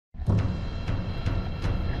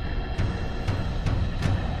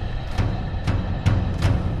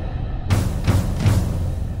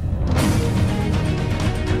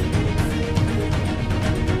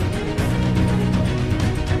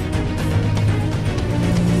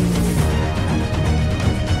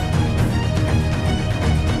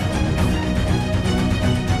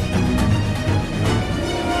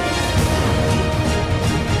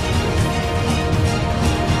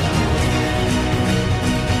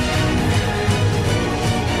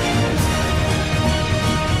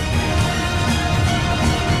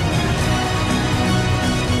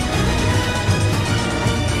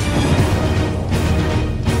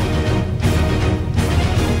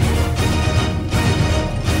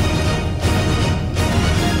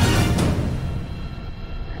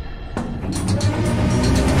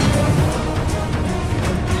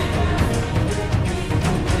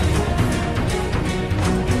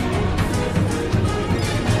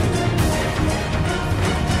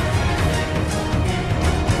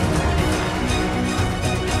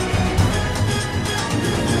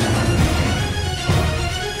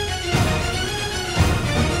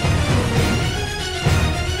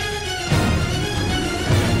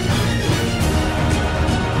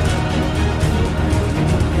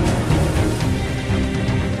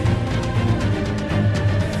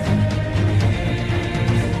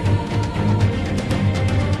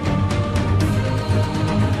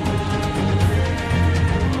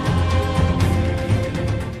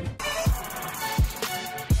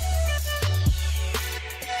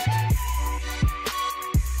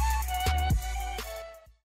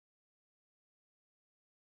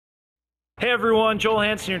Hey everyone, Joel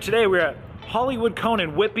Hansen here. Today we're at Hollywood Cone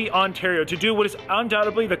in Whitby, Ontario to do what is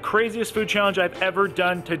undoubtedly the craziest food challenge I've ever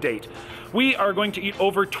done to date. We are going to eat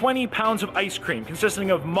over 20 pounds of ice cream consisting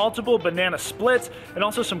of multiple banana splits and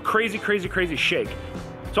also some crazy shake.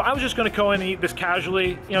 So I was just gonna go in and eat this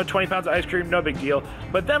casually, 20 pounds of ice cream, no big deal.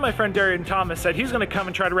 But then my friend Darian Thomas said he's gonna come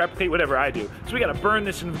and try to replicate whatever I do. So we gotta burn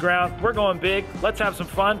this into the ground. We're going big. Let's have some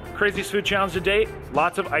fun. Craziest food challenge to date,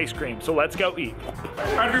 lots of ice cream. So let's go eat. All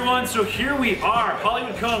right, everyone, so here we are,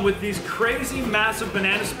 Hollywood Cone with these crazy massive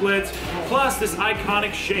banana splits, plus this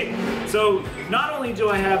iconic shake. So not only do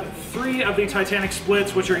I have 3 of the Titanic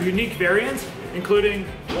splits, which are unique variants, including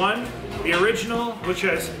one, the original, which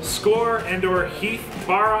has Score and/or Heath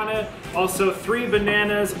bar on it. Also 3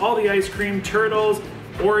 bananas, all the ice cream, turtles,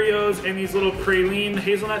 Oreos, and these little praline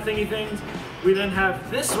hazelnut thingy things. We then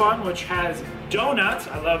have this one, which has donuts.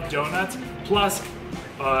 I love donuts. Plus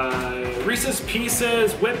Reese's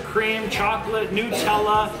Pieces, whipped cream, chocolate,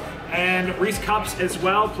 Nutella, and Reese Cups as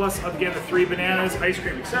well. Plus, again, the 3 bananas, ice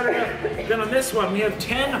cream, etc. Then on this one, we have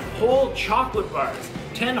 10 whole chocolate bars.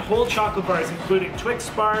 10 whole chocolate bars, including Twix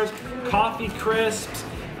bars, Coffee Crisps,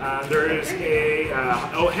 there is a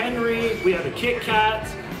O. Henry, we have a Kit Kat,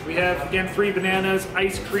 we have, again, 3 bananas,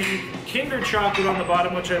 ice cream, Kinder chocolate on the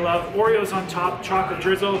bottom, which I love, Oreos on top, chocolate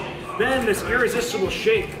drizzle, then this irresistible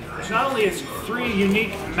shake, which not only has 3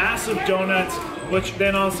 unique massive donuts, which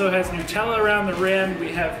then also has Nutella around the rim,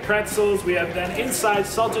 we have pretzels, we have then inside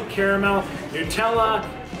salted caramel, Nutella,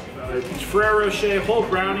 Ferrero Rocher, whole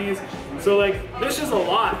brownies. So like, this is a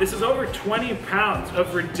lot. This is over 20 pounds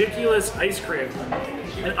of ridiculous ice cream.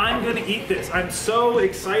 And I'm gonna eat this. I'm so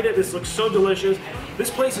excited. This looks so delicious.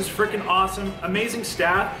 This place is freaking awesome. Amazing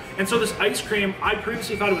staff. And so this ice cream, I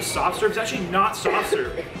previously thought it was soft serve. It's actually not soft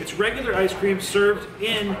serve. It's regular ice cream served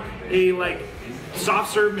in a like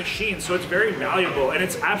soft serve machine. So it's very malleable and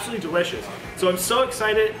it's absolutely delicious. So I'm so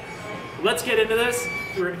excited. Let's get into this.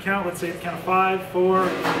 We're gonna count, let's say count of 5, 4,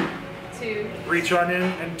 2. Reach on in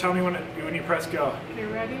and tell me when you press go. Okay,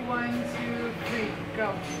 ready? 1, 2, 3,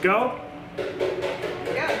 go. Go?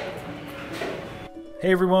 Yeah.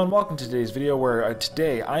 Hey everyone, welcome to today's video where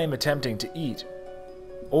today I am attempting to eat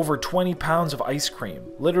over 20 pounds of ice cream.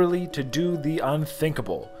 Literally to do the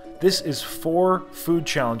unthinkable. This is 4 food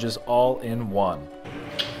challenges all in one.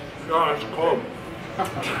 Oh, it's cold.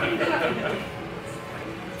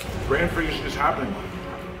 Brain freeze is happening.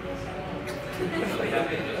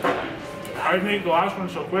 I didn't eat the last one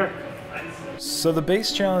so quick. So the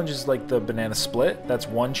base challenge is like the banana split. That's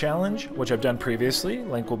one challenge, which I've done previously.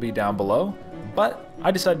 Link will be down below. But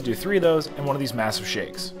I decided to do 3 of those and one of these massive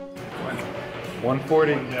shakes.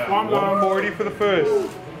 140. Yeah. 140 for the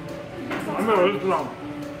first. I'm gonna listen on.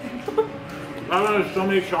 Now that there's so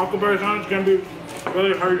many chocolate bars on it, it's gonna be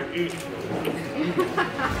really hard to eat.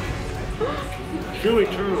 Chewy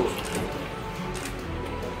turtles.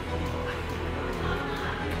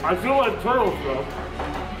 I feel like turtles though.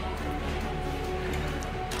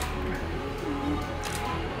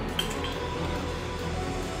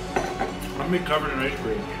 I'm gonna be covered in ice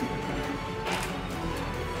cream.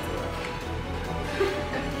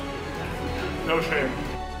 No shame.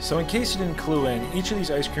 So in case you didn't clue in, each of these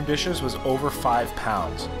ice cream dishes was over 5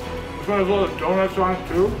 pounds. This one has a little donuts on it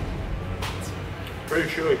too. Very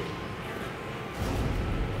chewy.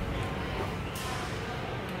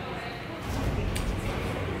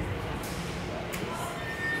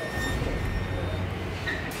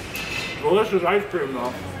 Delicious ice cream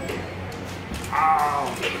though.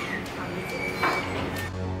 Ow.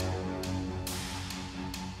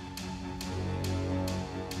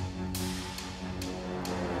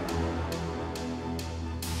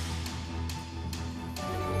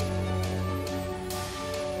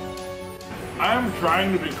 I am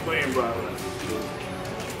trying to be clean, but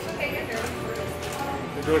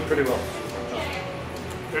you're doing pretty well.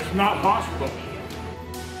 It's not possible.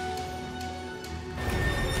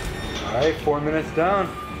 All right, 4 minutes down.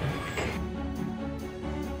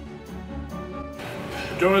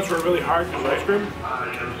 Donuts were really hard because ice cream.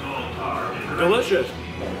 Delicious.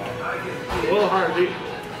 A little hard to eat.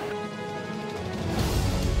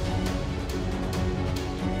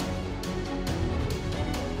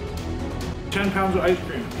 $10 pounds of ice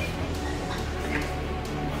cream.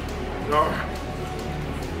 Oh.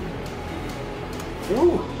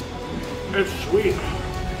 Ooh, it's sweet.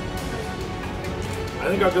 I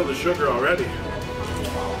think I feel the sugar already.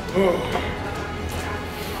 Oh.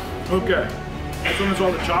 Okay, this one has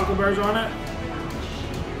all the chocolate bars on it,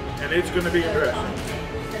 and it's gonna be interesting.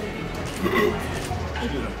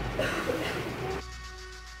 Excuse me.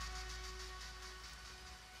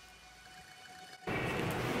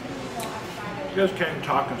 You guys can't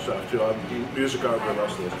talk and stuff too. I'll music out of the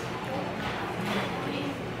rest of this.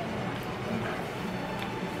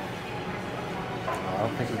 I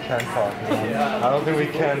don't think we can talk. Man. I don't think we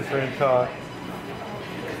can train talk.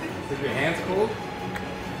 Is your hands cold?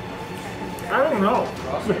 I don't know.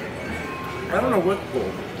 I don't know what's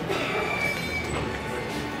cool.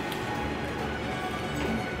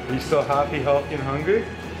 Are you still happy, healthy, and hungry?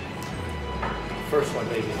 First one,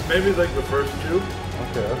 maybe. Maybe like the first two,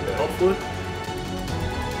 Okay. hopefully.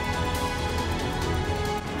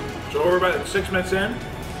 So we're about 6 minutes in.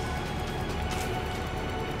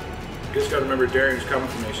 Just gotta remember Darian's coming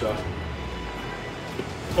for me, so.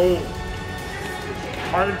 Oh,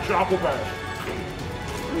 hard chocolate bars.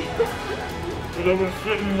 Because I've been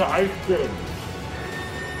sitting in the ice cream.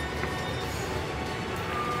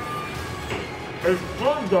 It's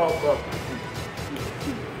good though, but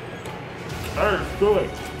that is good.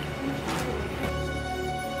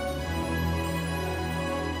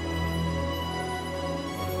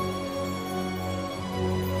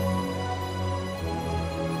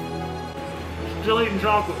 Still eating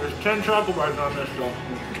chocolate. There's 10 chocolate bars on this though.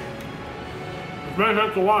 It may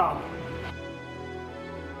take a while.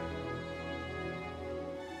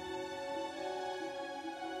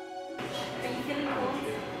 Are you feeling cold?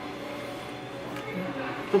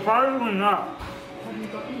 Surprisingly not.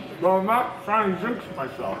 Well, I'm not trying to jinx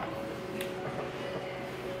myself.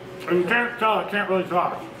 If you can't tell, I can't really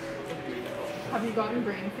talk. Have you gotten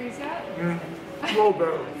brain freeze yet? A little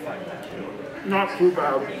bit. Not too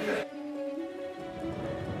bad.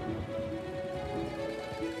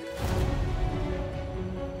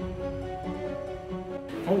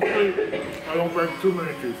 Hopefully, I don't break too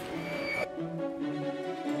many teeth.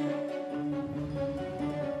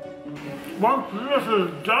 Once this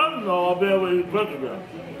is done, though, I'll be able to eat quick again.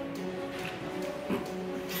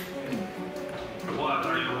 What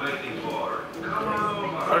are you waiting for? Come on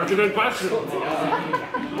over. That's a good question.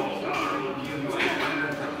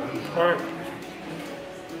 All right.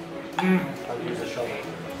 I'll use a shovel.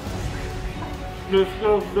 There's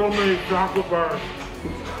still so many chocolate bars.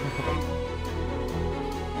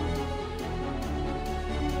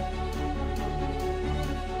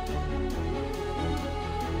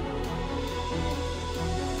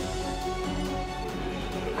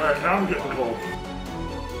 All right, now I'm getting cold.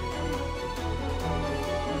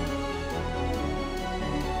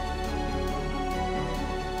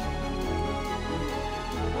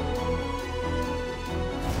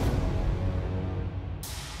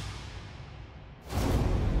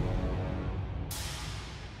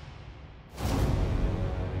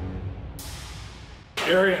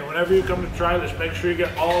 Darian, whenever you come to try this, make sure you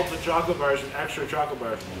get all of the chocolate bars and extra chocolate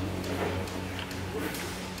bars.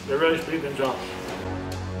 They really speed things up.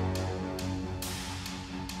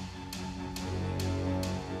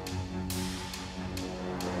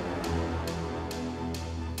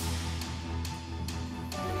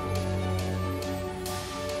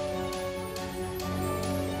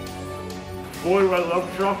 Boy, do I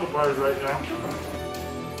love chocolate bars right now.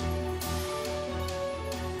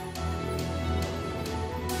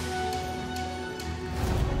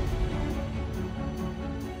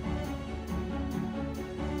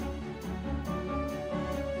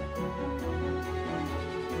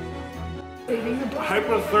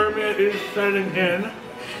 Hypothermia is setting in,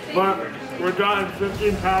 but we're done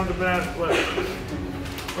 15 pounds of banana split.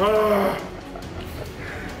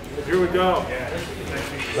 Here we go.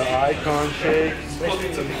 The icon shake.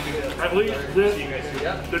 At least this,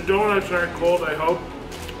 the donuts aren't cold, I hope.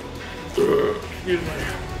 Excuse me.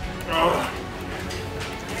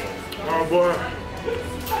 Oh boy.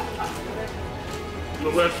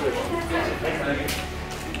 Delicious.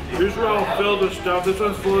 Here's where I'll fill this stuff. This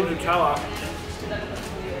one's full of Nutella.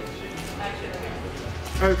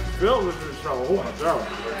 It's filled with Nutella. Oh my god.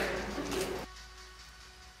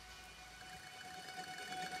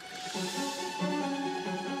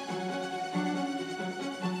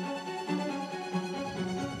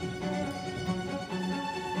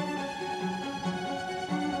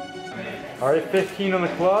 All right, 15 on the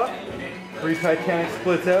clock. 3 Titanic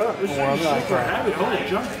splits out. This One on thing's the super icon. heavy. Holy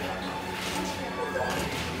junk.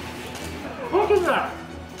 Look at that.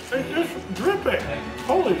 It's just dripping.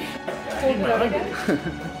 Holy shit. Hold it up again.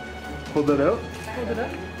 Hold that out. Hold it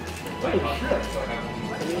up. Holy shit.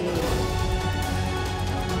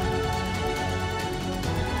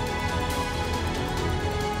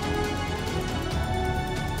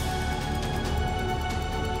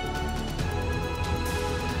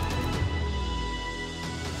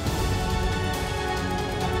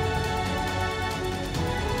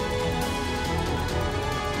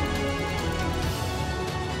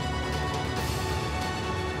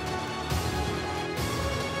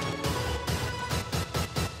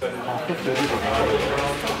 Pasta cities are nice.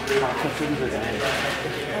 Pasta cities are nice.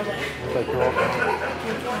 Like girl.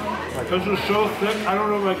 This is so thick, I don't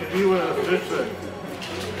know if I can eat it this thick.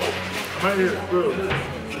 I might need a spoon.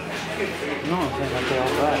 No, I'm saying like they're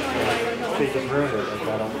all that. They can ruin it. Like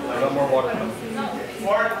I don't. I got more water.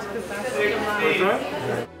 What's that?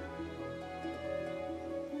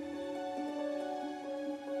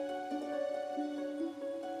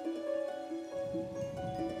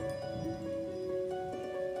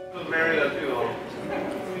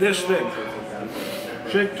 This thing.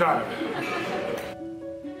 Shake time.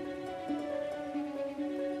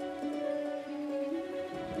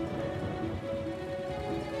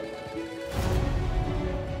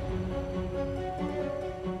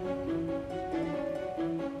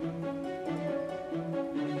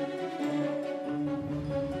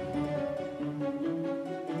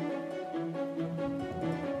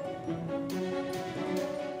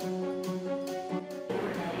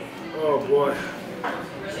 Oh boy.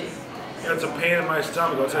 That's a pain in my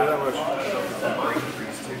stomach, I'll tell you that much.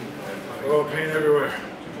 Oh, pain everywhere.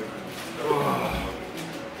 Oh.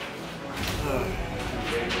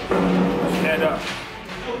 Stand up.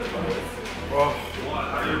 Oh.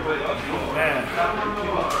 Man.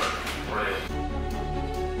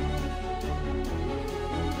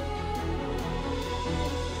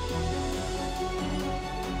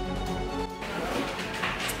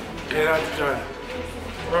 Okay, that's done.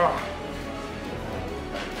 Oh.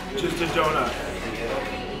 Just a donut.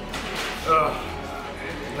 Ugh.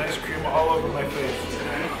 Ice cream all over my face.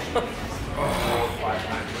 Oh.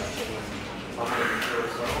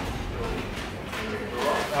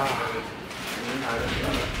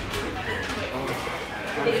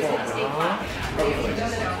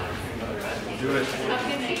 Do it.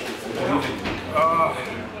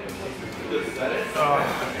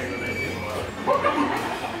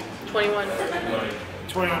 21.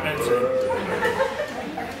 21 minutes in.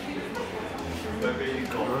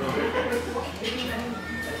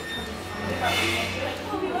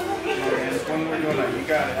 One more donut, you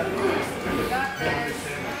got it.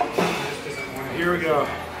 Here we go.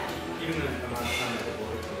 Even the amount of time that the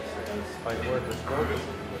board is Like where the scope is.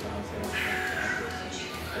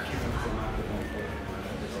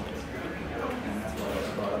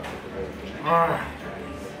 Alright.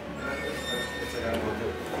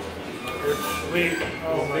 It's sweet.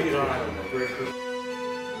 Oh my god.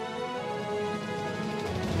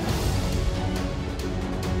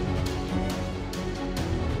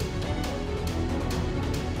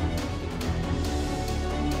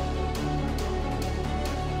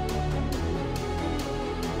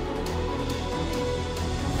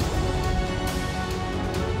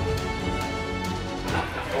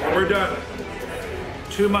 We're done.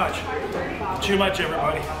 Too much. Too much,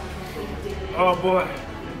 everybody. Oh boy.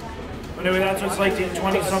 Anyway, that's what it's like to eat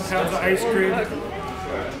 20-some pounds of ice cream.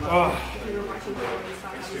 Oh.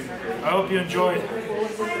 I hope you enjoyed.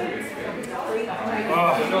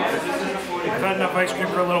 Oh. I've had enough ice cream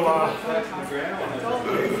for a little while.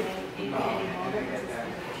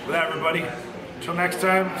 With that, everybody, until next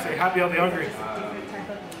time, say happy healthy hungry.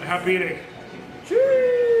 And happy eating.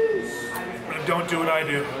 Cheers! And don't do what I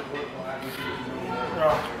do.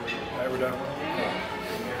 Oh, right, we're done.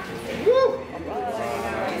 Woo!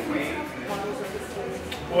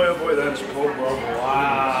 Boy, oh boy, that's cold, bro.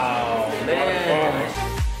 Wow.